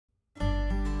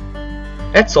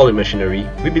At Solid Machinery,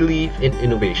 we believe in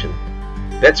innovation.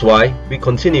 That's why we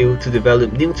continue to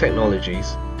develop new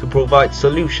technologies to provide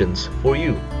solutions for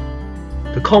you.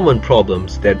 The common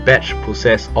problems that batch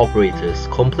process operators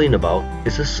complain about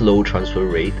is a slow transfer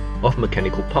rate of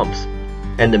mechanical pumps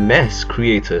and the mess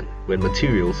created when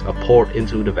materials are poured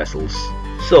into the vessels.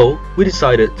 So we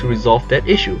decided to resolve that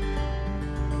issue.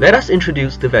 Let us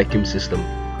introduce the vacuum system.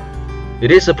 It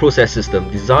is a process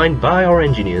system designed by our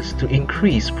engineers to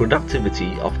increase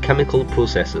productivity of chemical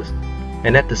processes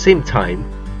and at the same time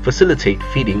facilitate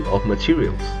feeding of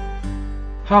materials.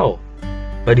 How?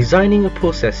 By designing a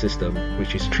process system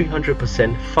which is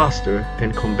 300% faster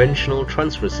than conventional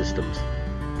transfer systems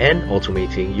and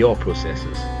automating your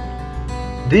processes.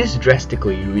 This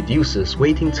drastically reduces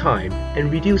waiting time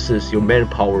and reduces your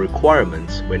manpower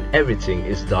requirements when everything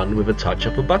is done with a touch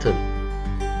of a button.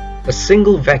 A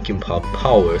single vacuum pump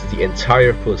powers the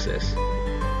entire process.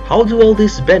 How do all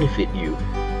this benefit you?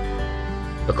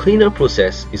 A cleaner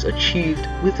process is achieved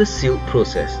with a sealed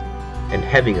process, and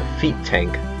having a feed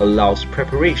tank allows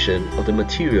preparation of the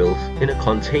materials in a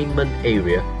containment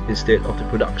area instead of the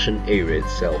production area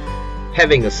itself.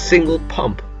 Having a single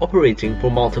pump operating for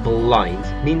multiple lines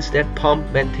means that pump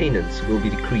maintenance will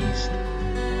be decreased.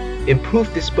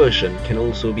 Improved dispersion can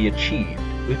also be achieved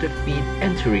with the feed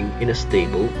entering in a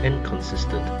stable and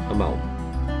consistent amount.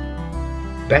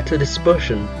 Better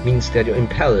dispersion means that your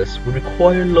impellers will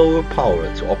require lower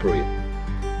power to operate.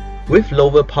 With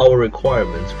lower power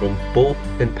requirements from both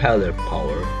impeller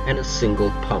power and a single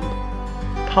pump,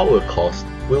 power cost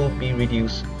will be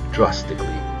reduced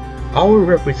drastically. Our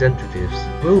representatives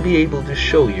will be able to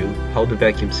show you how the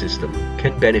vacuum system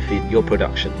can benefit your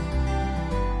production.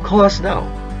 Call us now.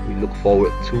 We look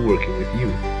forward to working with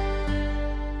you.